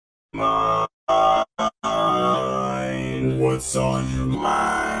mind? What's on your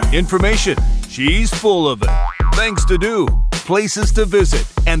mind? Information. She's full of it. Things to do, places to visit,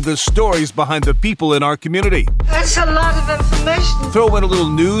 and the stories behind the people in our community. That's a lot of information. Throw in a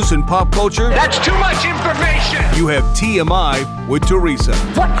little news and pop culture. That's too much information. You have TMI with Teresa.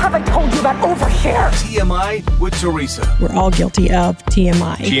 What have I told you about overshare? TMI with Teresa. We're all guilty of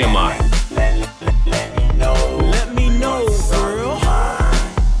TMI. TMI. Let me know, girl.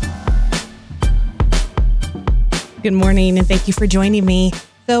 Good morning, and thank you for joining me.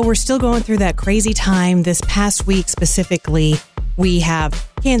 So we're still going through that crazy time. This past week specifically, we have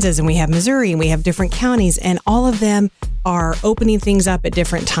Kansas and we have Missouri and we have different counties, and all of them are opening things up at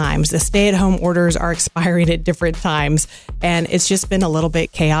different times. The stay-at-home orders are expiring at different times, and it's just been a little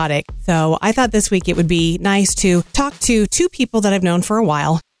bit chaotic. So I thought this week it would be nice to talk to two people that I've known for a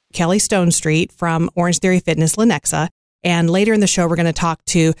while, Kelly Stonestreet from Orange Theory Fitness, Lenexa. And later in the show, we're going to talk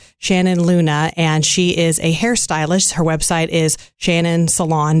to Shannon Luna, and she is a hairstylist. Her website is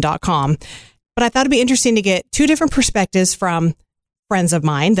shannonsalon.com. But I thought it'd be interesting to get two different perspectives from friends of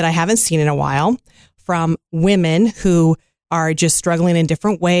mine that I haven't seen in a while, from women who are just struggling in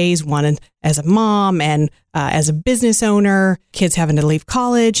different ways, one as a mom and as a business owner, kids having to leave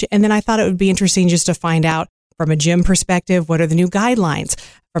college. And then I thought it would be interesting just to find out from a gym perspective, what are the new guidelines?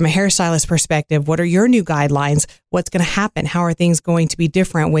 From a hairstylist perspective, what are your new guidelines? What's going to happen? How are things going to be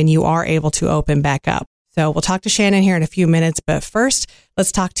different when you are able to open back up? So we'll talk to Shannon here in a few minutes. But first,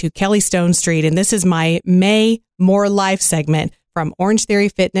 let's talk to Kelly Stonestreet. And this is my May More Life segment from Orange Theory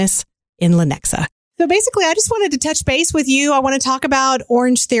Fitness in Lenexa. So basically, I just wanted to touch base with you. I want to talk about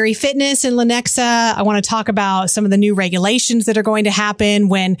Orange Theory Fitness in Lenexa. I want to talk about some of the new regulations that are going to happen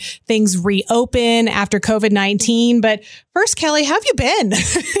when things reopen after COVID-19. But first, Kelly, how have you been?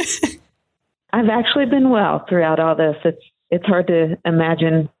 I've actually been well throughout all this. It's hard to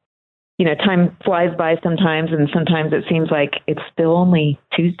imagine, time flies by sometimes, and sometimes it seems like it's still only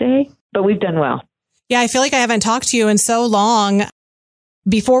Tuesday, but we've done well. Yeah, I feel like I haven't talked to you in so long.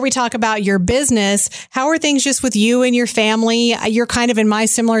 Before we talk about your business, how are things just with you and your family? You're kind of in my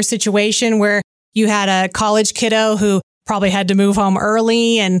similar situation where you had a college kiddo who probably had to move home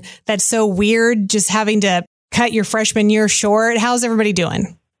early, and that's so weird just having to cut your freshman year short. How's everybody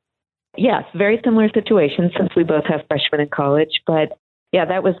doing? Yes, very similar situation since we both have freshmen in college. But yeah,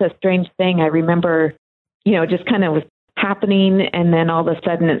 that was a strange thing. I remember, just kind of was happening, and then all of a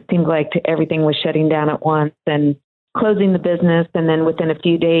sudden it seemed like everything was shutting down at once and closing the business. And then within a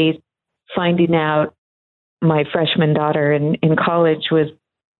few days, finding out my freshman daughter in college was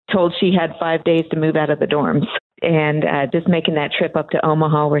told she had 5 days to move out of the dorms, and just making that trip up to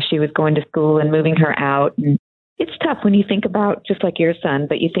Omaha where she was going to school and moving her out. And it's tough when you think about, just like your son,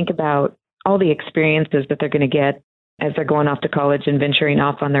 but you think about all the experiences that they're going to get as they're going off to college and venturing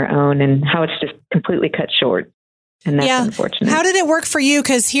off on their own, and how it's just completely cut short. And that's unfortunate. How did it work for you?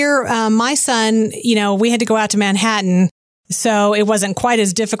 Because here, my son, we had to go out to Manhattan, so it wasn't quite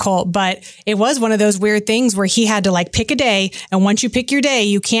as difficult, but it was one of those weird things where he had to pick a day. And once you pick your day,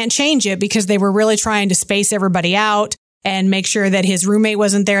 you can't change it because they were really trying to space everybody out and make sure that his roommate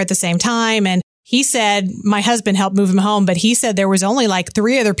wasn't there at the same time. And he said, my husband helped move him home, but he said there was only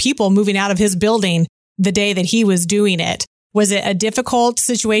 3 other people moving out of his building the day that he was doing it. Was it a difficult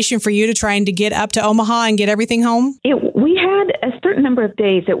situation for you to trying to get up to Omaha and get everything home? We had a certain number of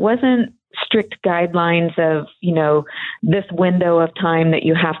days. It wasn't strict guidelines of, this window of time that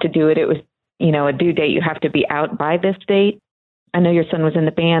you have to do it. It was, a due date. You have to be out by this date. I know your son was in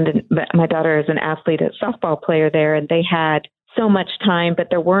the band, but my daughter is an athlete, a softball player there, and they had so much time, but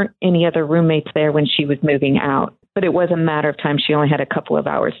there weren't any other roommates there when she was moving out. But it was a matter of time. She only had a couple of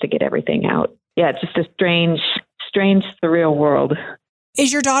hours to get everything out. Yeah, it's just a strange, surreal world.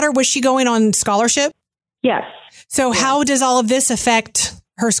 Is your daughter, was she going on scholarship? Yes. So how does all of this affect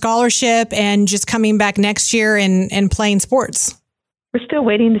her scholarship and just coming back next year and playing sports? We're still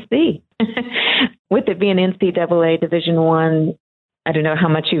waiting to see. With it being NCAA Division I, I don't know how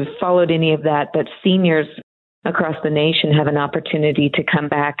much you've followed any of that, but seniors across the nation have an opportunity to come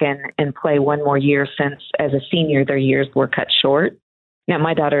back and play one more year, since as a senior, their years were cut short. Now,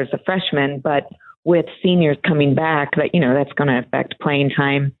 my daughter is a freshman, but with seniors coming back, that's going to affect playing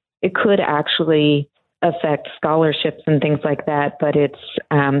time. It could actually affect scholarships and things like that, but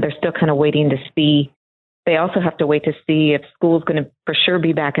they're still kind of waiting to see. They also have to wait to see if school's going to for sure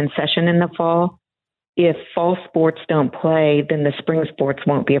be back in session in the fall. If fall sports don't play, then the spring sports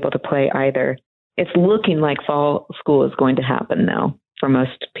won't be able to play either. It's looking like fall school is going to happen, though, for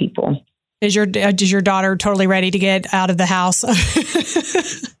most people. Is your daughter totally ready to get out of the house?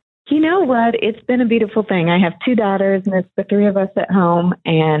 You know what? It's been a beautiful thing. I have 2 daughters, and it's the 3 of us at home.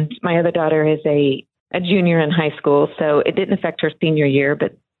 And my other daughter is a junior in high school, so it didn't affect her senior year.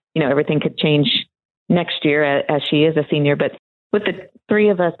 But everything could change next year as she is a senior. But with the 3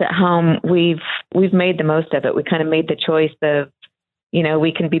 of us at home, we've made the most of it. We kind of made the choice of,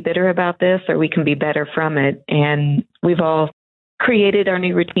 we can be bitter about this, or we can be better from it. And we've all created our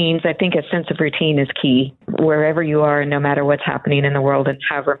new routines. I think a sense of routine is key. Wherever you are, and no matter what's happening in the world and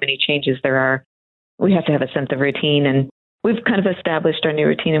however many changes there are, we have to have a sense of routine. And we've kind of established our new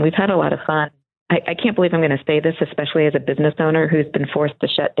routine, and we've had a lot of fun. I can't believe I'm going to say this, especially as a business owner who's been forced to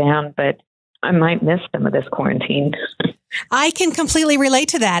shut down, but I might miss some of this quarantine. I can completely relate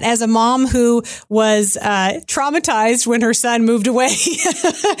to that. As a mom who was traumatized when her son moved away,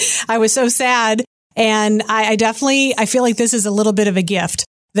 I was so sad. And I feel like this is a little bit of a gift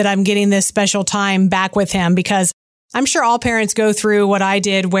that I'm getting this special time back with him, because I'm sure all parents go through what I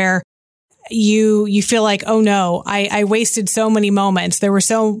did, where you feel like, oh no, I wasted so many moments. There were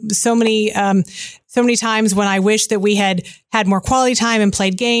so many times when I wish that we had more quality time and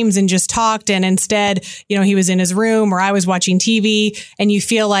played games and just talked. And instead, he was in his room or I was watching TV, and you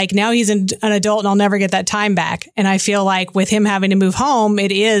feel like now he's an adult and I'll never get that time back. And I feel like with him having to move home,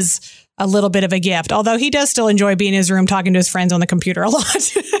 it is a little bit of a gift, although he does still enjoy being in his room talking to his friends on the computer a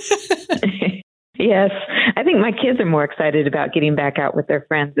lot. Yes. I think my kids are more excited about getting back out with their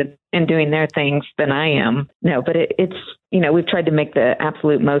friends and doing their things than I am. No, but it's, we've tried to make the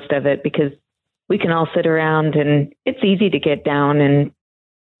absolute most of it, because we can all sit around and it's easy to get down and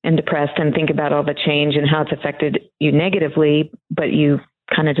depressed and think about all the change and how it's affected you negatively, but you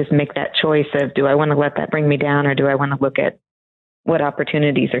kind of just make that choice of, do I want to let that bring me down, or do I want to look at what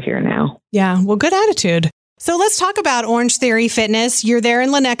opportunities are here now? Yeah, well, good attitude. So let's talk about Orange Theory Fitness. You're there in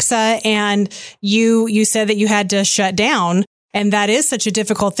Lenexa, and you said that you had to shut down. And that is such a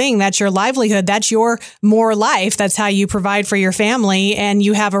difficult thing. That's your livelihood. That's your more life. That's how you provide for your family. And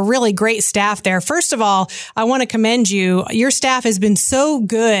you have a really great staff there. First of all, I want to commend you. Your staff has been so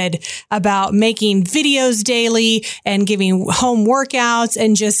good about making videos daily and giving home workouts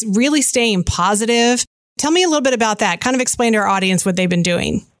and just really staying positive. Tell me a little bit about that. Kind of explain to our audience what they've been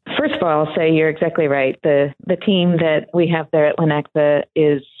doing. First of all, I'll say you're exactly right. The team that we have there at Lenexa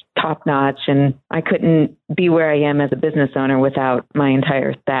is top notch, and I couldn't be where I am as a business owner without my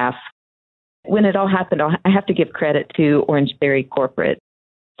entire staff. When it all happened, I have to give credit to Orange Theory Corporate.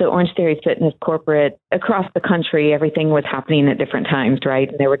 So Orange Theory Fitness Corporate, across the country, everything was happening at different times, right?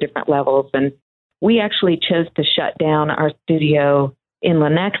 And there were different levels. And we actually chose to shut down our studio in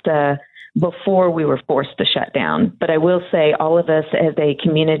Lenexa before we were forced to shut down. But I will say all of us as a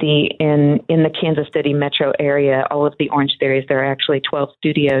community in the Kansas City metro area, all of the Orange Theories, there are actually 12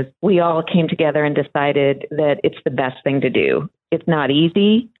 studios, we all came together and decided that it's the best thing to do. It's not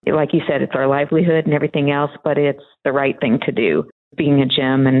easy. Like you said, it's our livelihood and everything else, but it's the right thing to do, being a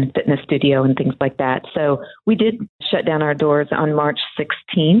gym and fitness studio and things like that. So we did shut down our doors on March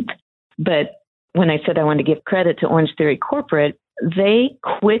 16th. But when I said I wanted to give credit to Orange Theory Corporate, they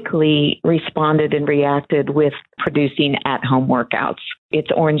quickly responded and reacted with producing at-home workouts. It's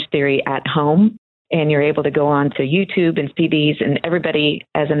Orange Theory at Home, and you're able to go on to YouTube and see these. And everybody,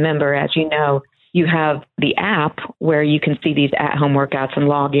 as a member, as you know, you have the app where you can see these at-home workouts and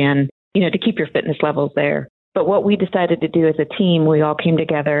log in, to keep your fitness levels there. But what we decided to do as a team, we all came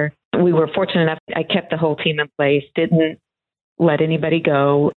together. We were fortunate enough, I kept the whole team in place, didn't let anybody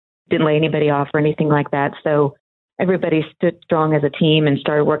go, didn't lay anybody off or anything like that. So everybody stood strong as a team and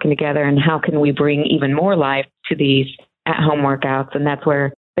started working together. And how can we bring even more life to these at-home workouts? And that's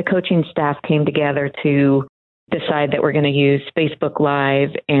where the coaching staff came together to decide that we're going to use Facebook Live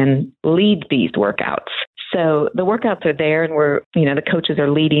and lead these workouts. So the workouts are there, and the coaches are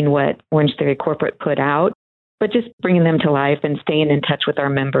leading what Orange Theory Corporate put out, but just bringing them to life and staying in touch with our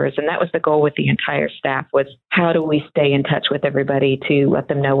members. And that was the goal with the entire staff, was how do we stay in touch with everybody to let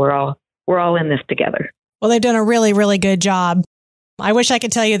them know we're all in this together. Well, they've done a really, really good job. I wish I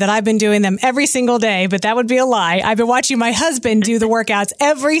could tell you that I've been doing them every single day, but that would be a lie. I've been watching my husband do the workouts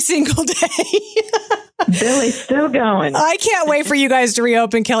every single day. Billy's still going. I can't wait for you guys to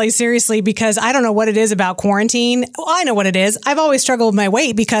reopen, Kelly, seriously, because I don't know what it is about quarantine. Well, I know what it is. I've always struggled with my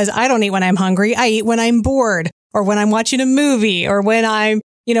weight because I don't eat when I'm hungry. I eat when I'm bored, or when I'm watching a movie, or when I'm,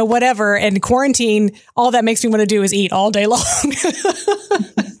 whatever. And quarantine, all that makes me want to do is eat all day long.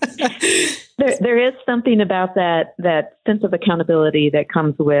 There is something about that sense of accountability that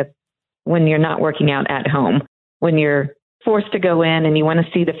comes with when you're not working out at home, when you're forced to go in and you want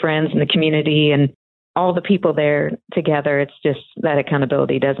to see the friends and the community and all the people there together. It's just that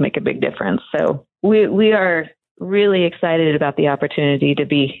accountability does make a big difference. So we are really excited about the opportunity to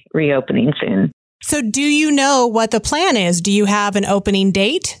be reopening soon. So do you know what the plan is? Do you have an opening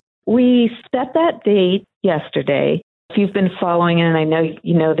date? We set that date yesterday. If you've been following it, and I know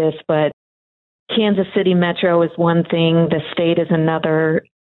you know this, but Kansas City Metro is one thing, the state is another,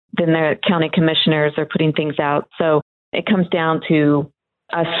 then the county commissioners are putting things out. So it comes down to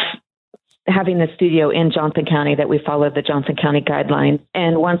us having the studio in Johnson County, that we follow the Johnson County guidelines.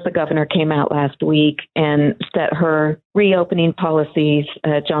 And once the governor came out last week and set her reopening policies,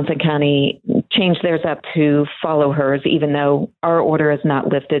 Johnson County changed theirs up to follow hers, even though our order is not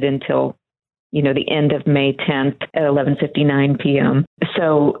lifted until, the end of May 10th at 11:59 p.m.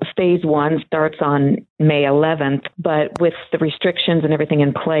 So phase 1 starts on May 11th, but with the restrictions and everything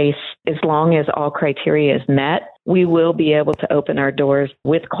in place, as long as all criteria is met, we will be able to open our doors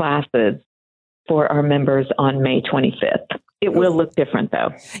with classes for our members on May 25th. It will look different,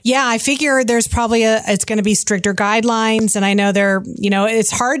 though. Yeah, I figure there's probably it's going to be stricter guidelines. And I know it's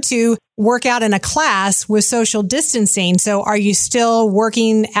hard to work out in a class with social distancing. So are you still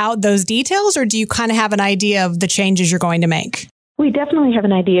working out those details, or do you kind of have an idea of the changes you're going to make? We definitely have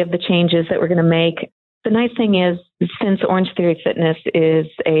an idea of the changes that we're going to make. The nice thing is, since Orange Theory Fitness is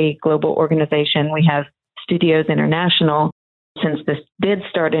a global organization, we have studios international. Since this did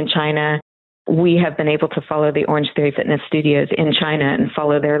start in China, we have been able to follow the Orange Theory Fitness studios in China and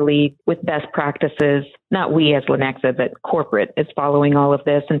follow their lead with best practices. Not we as Lenexa, but corporate is following all of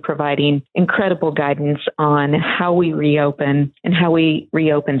this and providing incredible guidance on how we reopen and how we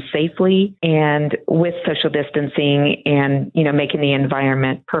reopen safely and with social distancing and, making the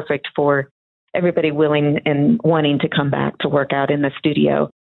environment perfect for everybody willing and wanting to come back to work out in the studio.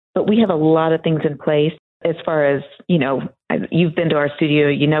 But we have a lot of things in place as far as, you've been to our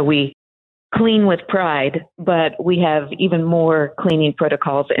studio, we clean with pride, but we have even more cleaning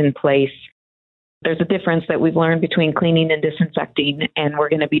protocols in place. There's a difference that we've learned between cleaning and disinfecting, and we're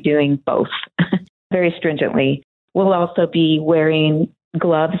going to be doing both very stringently. We'll also be wearing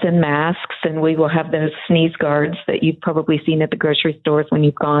gloves and masks, and we will have those sneeze guards that you've probably seen at the grocery stores when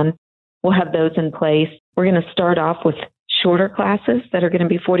you've gone. We'll have those in place. We're going to start off with shorter classes that are going to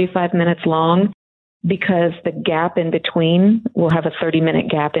be 45 minutes long, because the gap in between, we'll have a 30-minute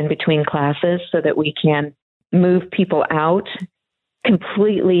gap in between classes so that we can move people out,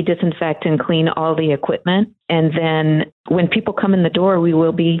 completely disinfect and clean all the equipment. And then when people come in the door, we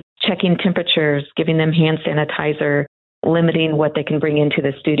will be checking temperatures, giving them hand sanitizer, limiting what they can bring into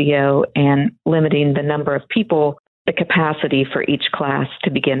the studio, and limiting the number of people, the capacity for each class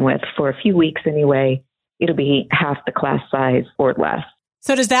to begin with. For a few weeks anyway, it'll be half the class size or less.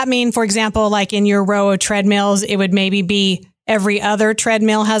 So does that mean, for example, like in your row of treadmills, it would maybe be every other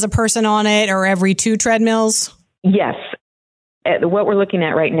treadmill has a person on it, or every 2 treadmills? Yes. What we're looking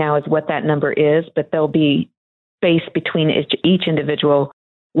at right now is what that number is, but there'll be space between each individual,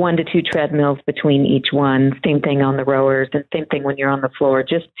 1 to 2 treadmills between each one. Same thing on the rowers, and same thing when you're on the floor,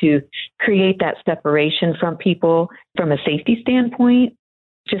 just to create that separation from people from a safety standpoint,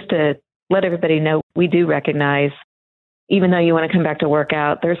 just to let everybody know we do recognize, even though you want to come back to work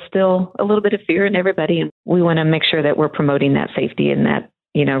out, there's still a little bit of fear in everybody. And we want to make sure that we're promoting that safety and that,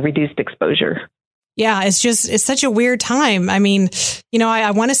 reduced exposure. Yeah, it's such a weird time. I mean,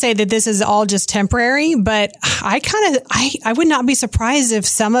 I want to say that this is all just temporary, but I would not be surprised if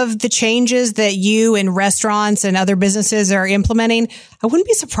some of the changes that you and restaurants and other businesses are implementing, I wouldn't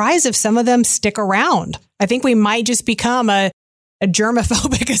be surprised if some of them stick around. I think we might just become a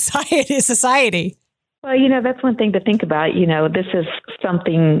germophobic society. Well, that's one thing to think about. This is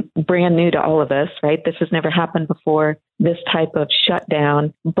something brand new to all of us, right? This has never happened before, this type of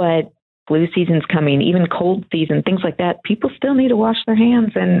shutdown. But flu season's coming, even cold season, things like that. People still need to wash their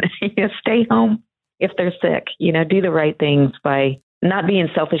hands and stay home if they're sick. Do the right things by not being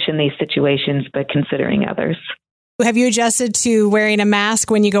selfish in these situations, but considering others. Have you adjusted to wearing a mask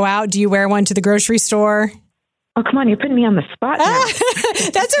when you go out? Do you wear one to the grocery store? Oh, come on. You're putting me on the spot now.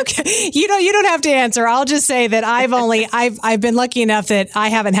 That's okay. You don't have to answer. I'll just say that I've been lucky enough that I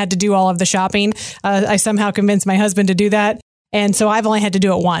haven't had to do all of the shopping. I somehow convinced my husband to do that. And so I've only had to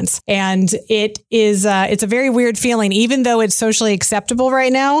do it once. And it's a very weird feeling, even though it's socially acceptable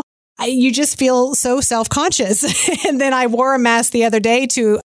right now. You just feel so self-conscious. And then I wore a mask the other day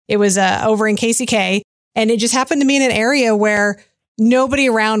it was over in KCK. And it just happened to be in an area where nobody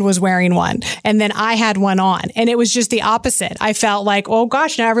around was wearing one. And then I had one on, and it was just the opposite. I felt like, oh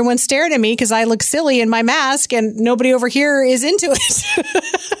gosh, now everyone's staring at me because I look silly in my mask and nobody over here is into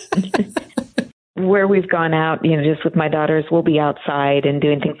it. Where we've gone out, just with my daughters, we'll be outside and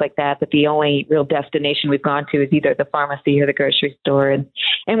doing things like that. But the only real destination we've gone to is either the pharmacy or the grocery store.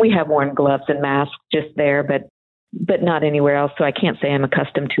 And we have worn gloves and masks just there. But but not anywhere else. So I can't say I'm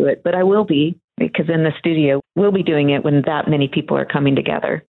accustomed to it, but I will be, because in the studio, we'll be doing it when that many people are coming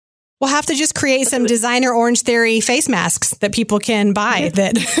together. We'll have to just create some designer Orange Theory face masks that people can buy.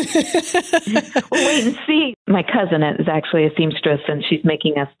 That We'll wait and see. My cousin is actually a seamstress, and she's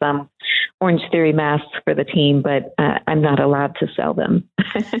making us some Orange Theory masks for the team, but I'm not allowed to sell them.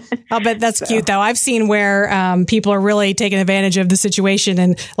 I'll bet that's cute, though. I've seen where people are really taking advantage of the situation,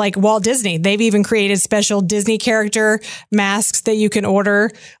 and like Walt Disney, they've even created special Disney character masks that you can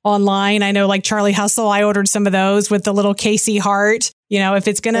order online. I know, like Charlie Hustle, I ordered some of those with the little Casey heart. You know, if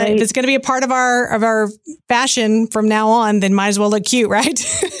it's gonna be a part of our fashion from now on, then might as well look cute, right?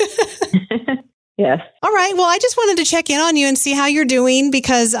 Yes. All right. Well, I just wanted to check in on you and see how you're doing,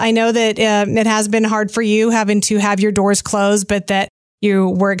 because I know that it has been hard for you having to have your doors closed, but that you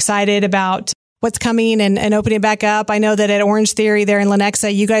were excited about what's coming and opening it back up. I know that at Orange Theory there in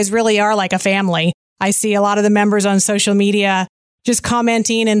Lenexa, you guys really are like a family. I see a lot of the members on social media just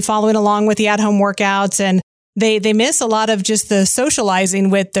commenting and following along with the at-home workouts, and they miss a lot of just the socializing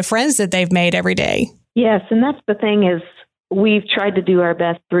with the friends that they've made every day. Yes. And that's the thing, is we've tried to do our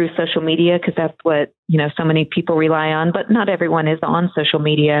best through social media, because that's what, so many people rely on, but not everyone is on social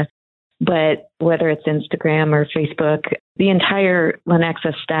media. But whether it's Instagram or Facebook, the entire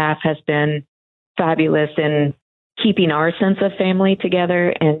Lenexa staff has been fabulous in keeping our sense of family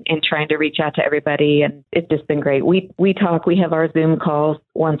together and trying to reach out to everybody. And it's just been great. We talk, we have our Zoom calls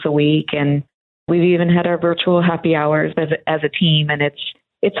once a week, and we've even had our virtual happy hours as a team. And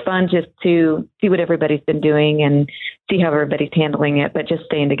it's fun just to see what everybody's been doing and see how everybody's handling it, but just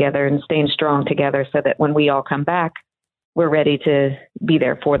staying together and staying strong together so that when we all come back, we're ready to be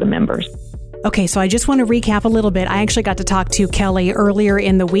there for the members. Okay, so I just want to recap a little bit. I actually got to talk to Kelly earlier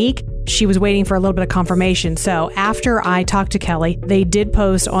in the week. She was waiting for a little bit of confirmation. So after I talked to Kelly, they did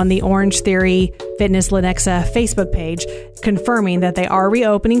post on the Orange Theory Fitness Lenexa Facebook page confirming that they are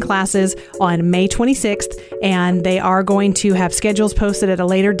reopening classes on May 26th, and they are going to have schedules posted at a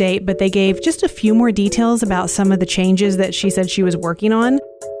later date, but they gave just a few more details about some of the changes that she said she was working on.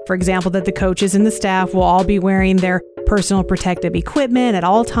 For example, that the coaches and the staff will all be wearing their personal protective equipment at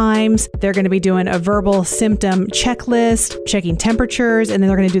all times. They're going to be doing a verbal symptom checklist, checking temperatures, and then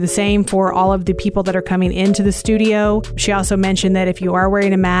they're going to do the same for all of the people that are coming into the studio. She also mentioned that if you are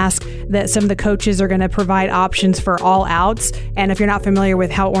wearing a mask, that some of the coaches are going to provide options for all outs. And if you're not familiar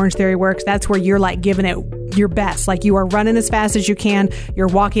with how Orange Theory works, that's where you're like giving it your best. Like you are running as fast as you can. You're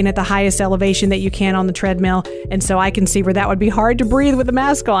walking at the highest elevation that you can on the treadmill. And so I can see where that would be hard to breathe with a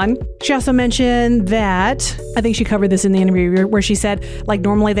mask on. She also mentioned that, I think she covered this in the interview, where she said, like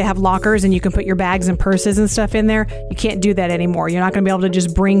normally they have lockers and you can put your bags and purses and stuff in there. You can't do that anymore. You're not going to be able to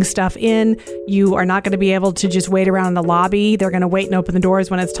just bring stuff in. You are not going to be able to just wait around in the lobby. They're going to wait and open the doors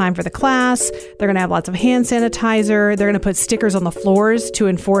when it's time for the class. They're going to have lots of hand sanitizer. They're going to put stickers on the floors to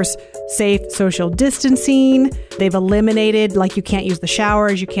enforce safe social distancing. They've eliminated, like, you can't use the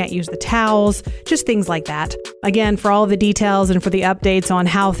showers, you can't use the towels, just things like that. Again, for all of the details and for the updates on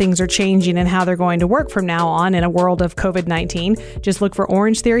how things are changing and how they're going to work from now on in a world of COVID-19, just look for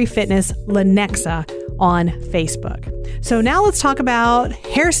Orange Theory Fitness Lenexa on Facebook. So now let's talk about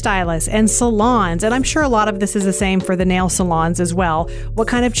hairstylists and salons. And I'm sure a lot of this is the same for the nail salons as well. What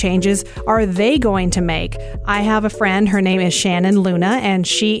kind of changes are they going to make? I have a friend, her name is Shannon Luna, and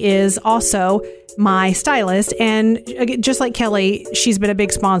she is also my stylist. And just like Kelly, she's been a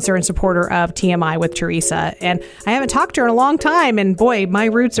big sponsor and supporter of TMI with Teresa. And I haven't talked to her in a long time. And boy, my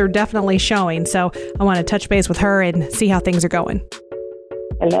roots are definitely showing. So I want to touch base with her and see how things are going.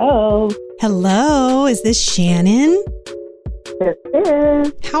 Hello. Hello. Is this Shannon? This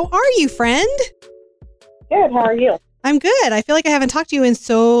is. How are you, friend? Good. How are you? I'm good. I feel like I haven't talked to you in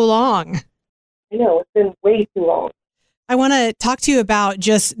so long. I know. It's been way too long. I want to talk to you about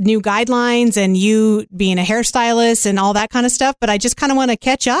just new guidelines and you being a hairstylist and all that kind of stuff, but I just kind of want to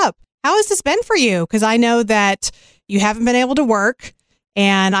catch up. How has this been for you? Because I know that you haven't been able to work,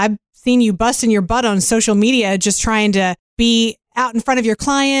 and I've seen you busting your butt on social media just trying to be out in front of your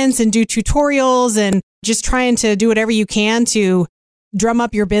clients and do tutorials and just trying to do whatever you can to drum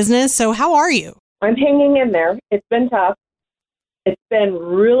up your business. So how are you? I'm hanging in there. It's been tough. It's been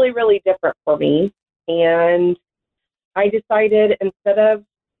really, really different for me. And I decided, instead of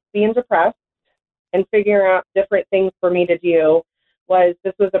being depressed and figuring out different things for me to do,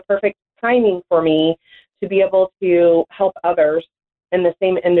 this was a perfect timing for me to be able to help others in the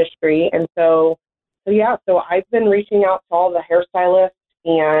same industry. And so I've been reaching out to all the hairstylists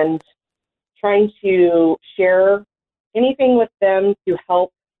and trying to share anything with them to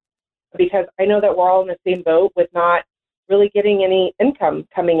help, because I know that we're all in the same boat with not really getting any income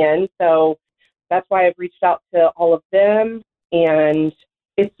coming in. So that's why I've reached out to all of them, and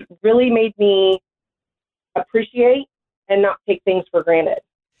it's really made me appreciate and not take things for granted.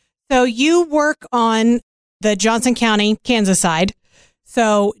 So you work on the Johnson County, Kansas side.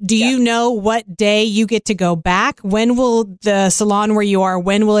 So do you know what day you get to go back? When will the salon where you are,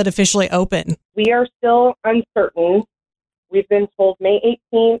 when will it officially open? We are still uncertain. We've been told May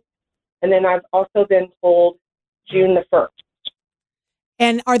 18th, and then I've also been told June the 1st.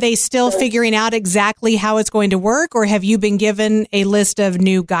 And are they still figuring out exactly how it's going to work, or have you been given a list of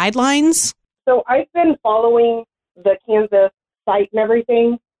new guidelines? So I've been following the Kansas site and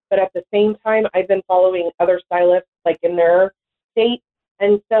everything, but at the same time, I've been following other stylists like in their state.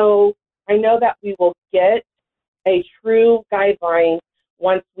 And so I know that we will get a true guideline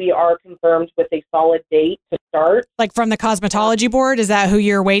once we are confirmed with a solid date to start. Like from the cosmetology board? Is that who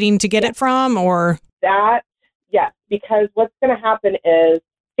you're waiting to get it from, or? That, yes, because what's going to happen is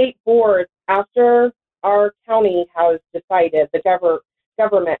state boards, after our county has decided, the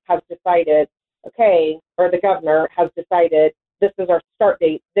government has decided, okay, or the governor has decided this is our start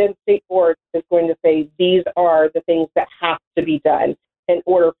date, then state board is going to say these are the things that have to be done in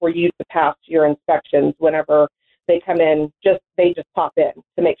order for you to pass your inspections whenever they come in. They just pop in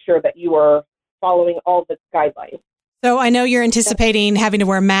to make sure that you are following all the guidelines. So I know you're anticipating having to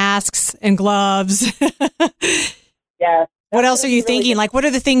wear masks and gloves. Yes. What else are you thinking? Like, what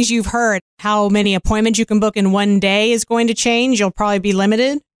are the things you've heard? How many appointments you can book in one day is going to change? You'll probably be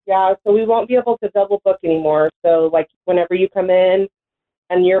limited? Yeah, so we won't be able to double book anymore. So, like, whenever you come in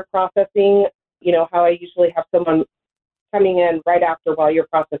and you're processing, you know, how I usually have someone coming in right after while you're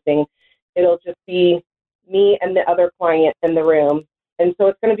processing, it'll just be me and the other client in the room. And so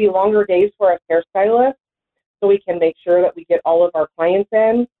it's going to be longer days for us hairstylists so we can make sure that we get all of our clients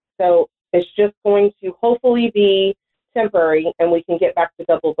in. So it's just going to hopefully be temporary and we can get back to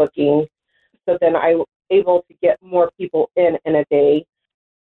double booking. So then I'm able to get more people in a day.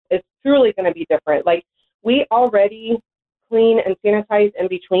 It's truly going to be different. Like, we already clean and sanitize in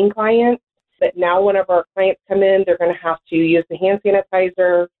between clients, but now whenever our clients come in, they're going to have to use the hand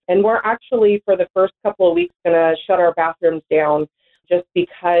sanitizer. And we're actually, for the first couple of weeks, going to shut our bathrooms down just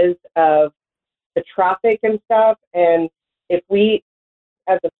because of the traffic and stuff. And if we,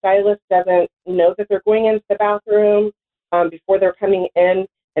 as a stylist, doesn't know that they're going into the bathroom before they're coming in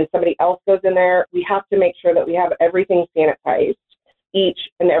and somebody else goes in there, we have to make sure that we have everything sanitized each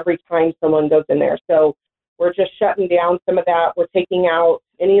and every time someone goes in there. So we're just shutting down some of that. We're taking out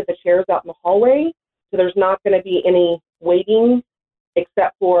any of the chairs out in the hallway. So there's not going to be any waiting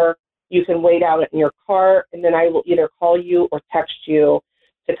except for you can wait out in your car, and then I will either call you or text you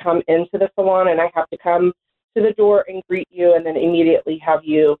to come into the salon, and I have to come to the door and greet you and then immediately have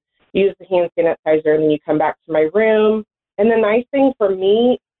you use the hand sanitizer, and then you come back to my room. And the nice thing for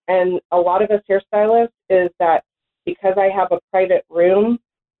me and a lot of us hairstylists is that because I have a private room,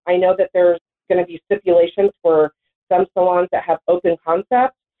 I know that there's going to be stipulations for some salons that have open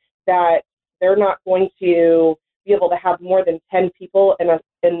concepts that they're not going to be able to have more than 10 people in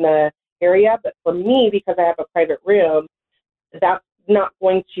the area. But for me, because I have a private room, that's not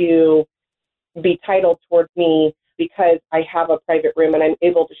going to be titled towards me because I have a private room and I'm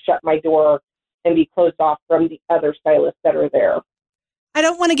able to shut my door and be closed off from the other stylists that are there. I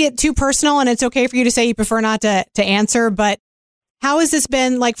don't want to get too personal, and it's okay for you to say you prefer not to answer, but how has this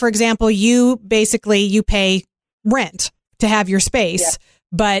been? Like, for example, you pay rent to have your space,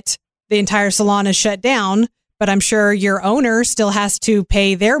 but the entire salon is shut down, but I'm sure your owner still has to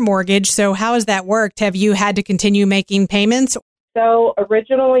pay their mortgage. So how has that worked? Have you had to continue making payments? So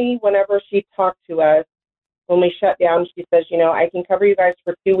originally, whenever she talked to us, when we shut down, she says, you know, I can cover you guys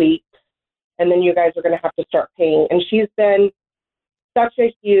for 2 weeks, and then you guys are going to have to start paying. And she's been such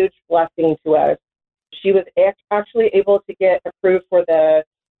a huge blessing to us. She was actually able to get approved for the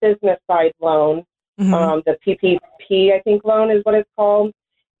business side loan, the PPP, I think, loan is what it's called.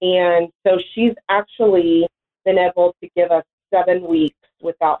 And so she's actually been able to give us 7 weeks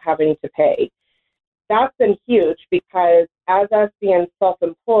without having to pay. That's been huge because as us being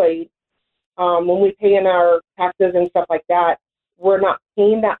self-employed, when we pay in our taxes and stuff like that, we're not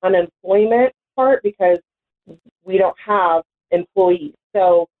paying that unemployment part because we don't have employees.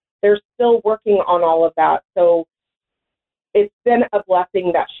 So they're still working on all of that. So it's been a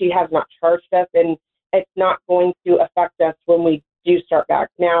blessing that she has not charged us, and it's not going to affect us when we do start back.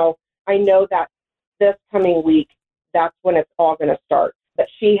 Now, I know that this coming week, that's when it's all going to start. But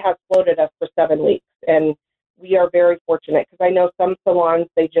she has floated us for 7 weeks, and we are very fortunate because I know some salons,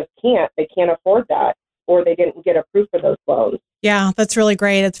 they just can't. They can't afford that, or they didn't get approved for those loans. Yeah, that's really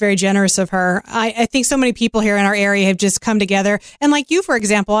great. That's very generous of her. I think so many people here in our area have just come together. And like you, for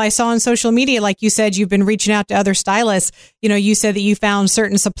example, I saw on social media, like you said, you've been reaching out to other stylists. You know, you said that you found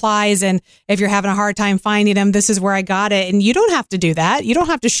certain supplies, and if you're having a hard time finding them, this is where I got it. And you don't have to do that. You don't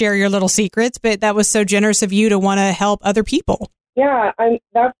have to share your little secrets, but that was so generous of you to want to help other people. Yeah,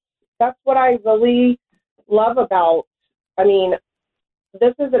 that's what I really love about, I mean,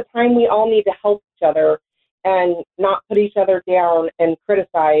 this is a time we all need to help each other and not put each other down and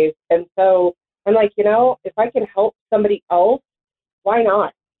criticize. And so I'm like, you know, if I can help somebody else, why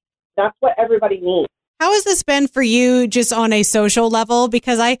not? That's what everybody needs. How has this been for you just on a social level?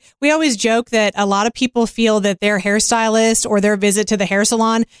 Because we always joke that a lot of people feel that their hairstylist or their visit to the hair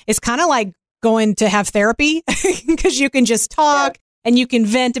salon is kind of like going to have therapy because you can just talk and you can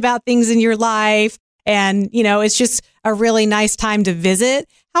vent about things in your life. And, you know, it's just a really nice time to visit.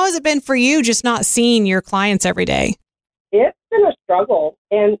 How has it been for you just not seeing your clients every day? It's been a struggle.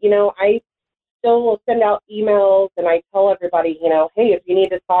 And, you know, I still will send out emails and I tell everybody, you know, hey, if you need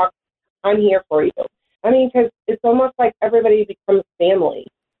to talk, I'm here for you. I mean, because it's almost like everybody becomes family.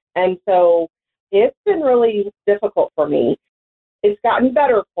 And so it's been really difficult for me. It's gotten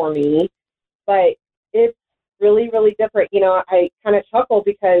better for me, but it's really, really different. You know, I kind of chuckle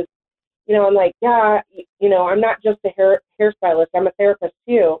because, you know, I'm like, yeah, you know, I'm not just a hairstylist. I'm a therapist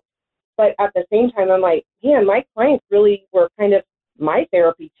too. But at the same time, I'm like, man, my clients really were kind of my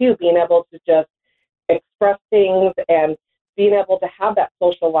therapy too, being able to just express things and being able to have that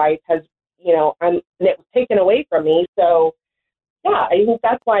social life has, you know, it was taken away from me. So, yeah, I think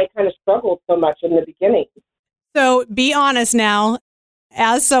that's why I kind of struggled so much in the beginning. So be honest now,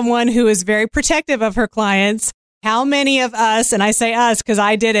 as someone who is very protective of her clients, how many of us, and I say us because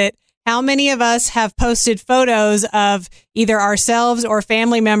I did it, how many of us have posted photos of either ourselves or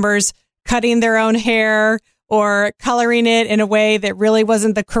family members cutting their own hair or coloring it in a way that really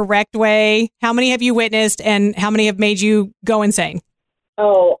wasn't the correct way? How many have you witnessed and how many have made you go insane?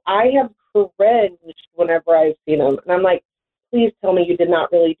 Oh, I have cringed whenever I've seen them. And I'm like, please tell me you did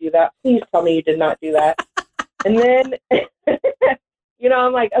not really do that. Please tell me you did not do that. And then, you know,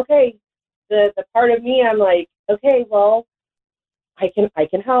 I'm like, okay, the part of me, I'm like, okay, well, I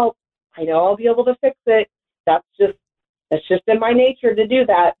can help. I know I'll be able to fix it. That's just in my nature to do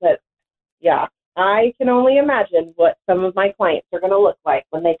that. But yeah, I can only imagine what some of my clients are going to look like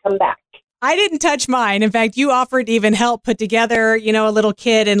when they come back. I didn't touch mine. In fact, you offered to even help put together, you know, a little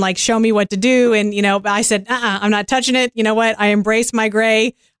kit and like show me what to do. And, you know, I said, I'm not touching it. You know what? I embrace my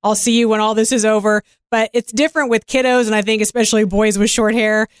gray. I'll see you when all this is over. But it's different with kiddos. And I think especially boys with short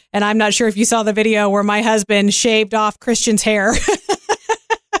hair. And I'm not sure if you saw the video where my husband shaved off Christian's hair.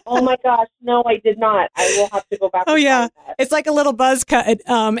 Oh my gosh. No, I did not. I will have to go back. Oh yeah. It's like a little buzz cut.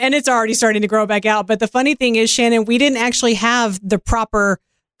 And it's already starting to grow back out. But the funny thing is, Shannon, we didn't actually have the proper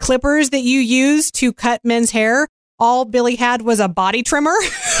clippers that you use to cut men's hair. All Billy had was a body trimmer.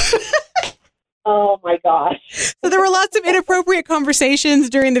 Oh my gosh. So there were lots of inappropriate conversations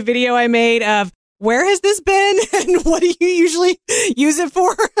during the video I made of where has this been and what do you usually use it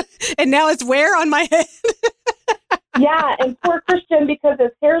for? And now it's where on my head? Yeah, and poor Christian because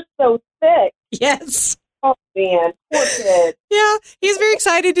his hair's so thick. Yes. Oh man, poor kid. Yeah, he's very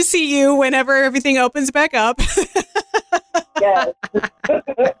excited to see you whenever everything opens back up. Yes.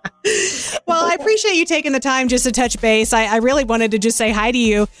 Well, I appreciate you taking the time just to touch base. I really wanted to just say hi to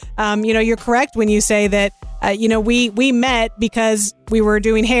you. You know, you're correct when you say that, you know, we met because we were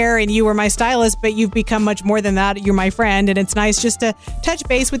doing hair and you were my stylist, but you've become much more than that. You're my friend. And it's nice just to touch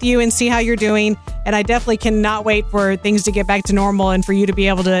base with you and see how you're doing. And I definitely cannot wait for things to get back to normal and for you to be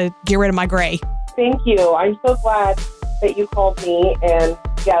able to get rid of my gray. Thank you. I'm so glad that you called me. And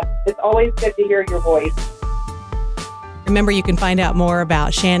yes, it's always good to hear your voice. Remember, you can find out more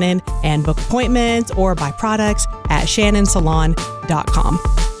about Shannon and book appointments or buy products at shannonsalon.com.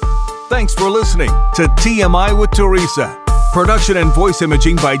 Thanks for listening to TMI with Teresa. Production and voice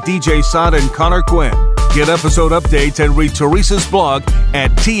imaging by DJ Sod and Connor Quinn. Get episode updates and read Teresa's blog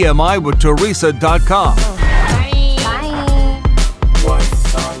at tmiwithteresa.com.